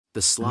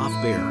The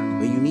sloth bear,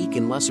 a unique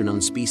and lesser-known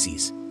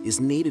species,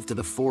 is native to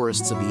the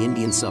forests of the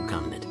Indian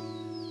subcontinent.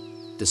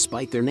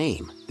 Despite their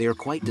name, they are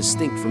quite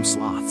distinct from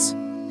sloths.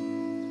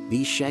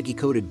 These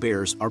shaggy-coated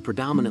bears are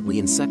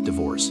predominantly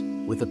insectivores,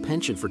 with a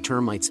penchant for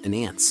termites and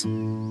ants.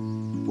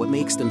 What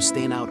makes them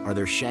stand out are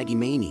their shaggy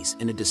manes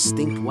and a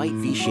distinct white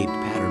V-shaped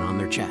pattern on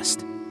their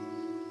chest.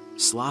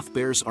 Sloth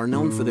bears are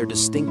known for their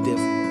distinctive,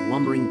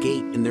 lumbering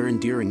gait and their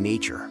enduring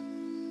nature.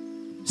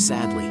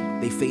 Sadly,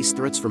 they face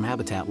threats from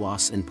habitat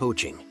loss and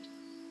poaching.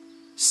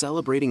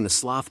 Celebrating the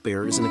sloth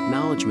bear is an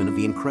acknowledgement of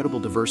the incredible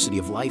diversity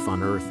of life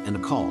on Earth and a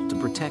call to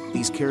protect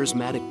these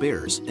charismatic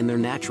bears in their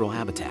natural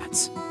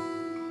habitats.